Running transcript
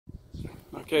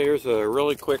Okay, here's a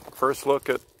really quick first look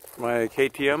at my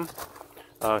KTM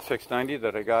 690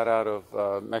 that I got out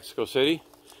of Mexico City.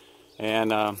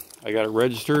 And I got it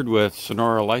registered with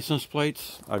Sonora license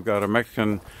plates. I've got a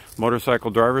Mexican motorcycle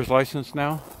driver's license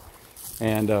now.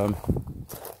 And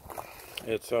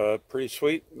it's pretty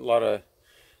sweet. A lot of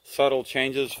subtle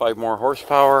changes, 5 more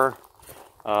horsepower.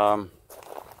 Let's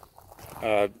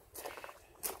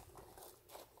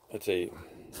see.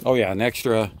 Oh yeah, an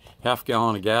extra half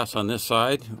gallon of gas on this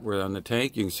side, where on the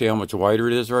tank. You can see how much wider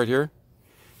it is right here.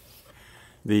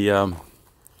 The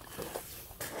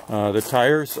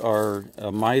tires are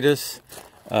Midas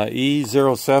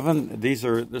E07. This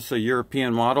is a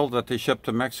European model that they ship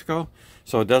to Mexico,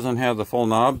 so it doesn't have the full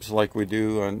knobs like we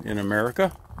do in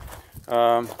America.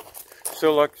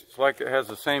 Still looks like it has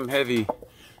the same heavy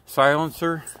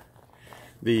silencer.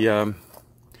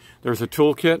 There's a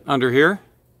toolkit under here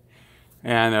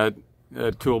and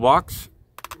a toolbox.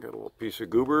 Got a little piece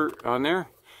of goober on there.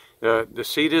 The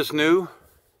seat is new.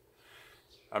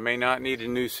 I may not need a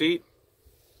new seat.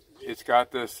 It's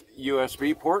got this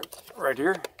USB port right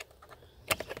here.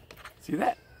 See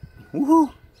that?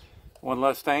 Woohoo! One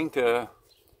less thing to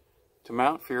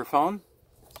mount for your phone.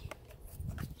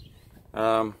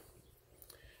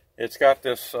 It's got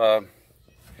this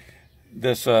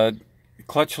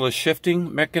clutchless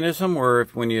shifting mechanism where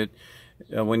when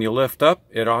you lift up,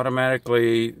 it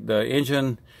automatically, the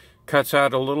engine cuts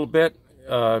out a little bit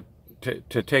to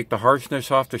take the harshness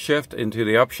off the shift into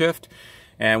the upshift.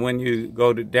 And when you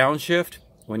go to downshift,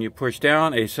 when you push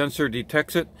down, a sensor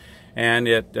detects it, and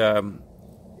it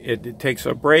takes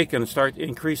a brake and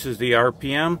increases the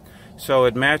RPM, so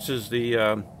it matches the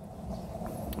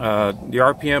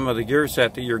RPM of the gear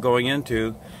set that you're going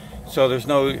into, so there's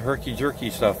no herky-jerky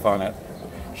stuff on it.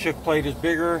 Shift plate is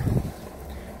bigger.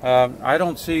 I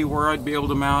don't see where I'd be able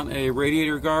to mount a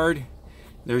radiator guard.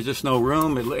 There's just no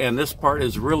room, and this part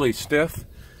is really stiff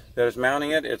that is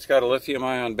mounting it. It's got a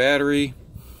lithium-ion battery,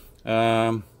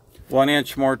 1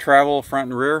 inch more travel front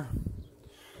and rear,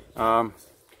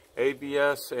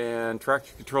 ABS and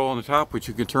traction control on the top, which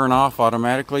you can turn off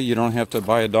automatically. You don't have to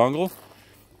buy a dongle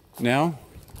now.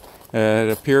 It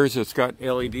appears it's got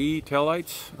LED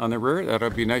taillights on the rear.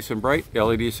 That'll be nice and bright,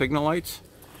 LED signal lights.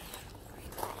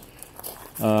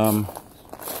 You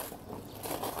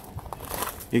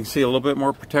can see a little bit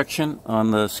more protection on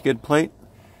the skid plate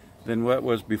than what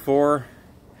was before.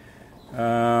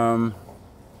 I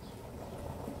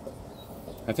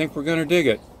think we're going to dig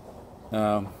it.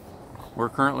 We're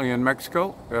currently in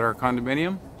Mexico at our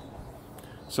condominium,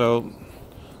 so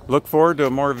look forward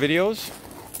to more videos.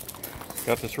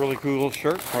 Got this really cool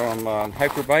shirt from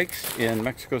Hiperbikes in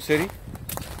Mexico City,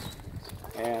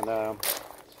 and of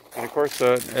course,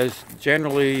 as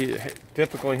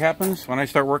typically happens when I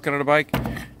start working on a bike,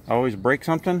 I always break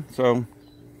something. So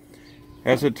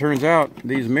as it turns out,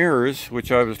 these mirrors,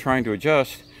 which I was trying to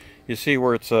adjust, you see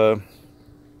where it's all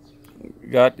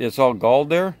galled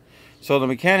there. So the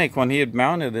mechanic, when he had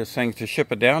mounted this thing to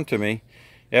ship it down to me,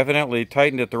 evidently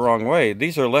tightened it the wrong way.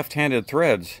 These are left-handed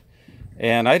threads,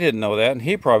 and I didn't know that, and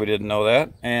he probably didn't know that.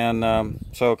 And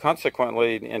so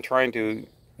consequently, in trying to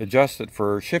adjust it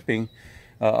for shipping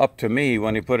up to me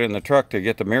when he put it in the truck to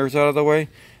get the mirrors out of the way,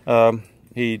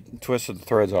 he twisted the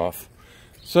threads off.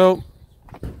 So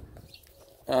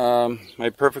my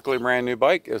perfectly brand new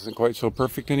bike isn't quite so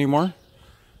perfect anymore.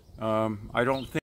 I don't think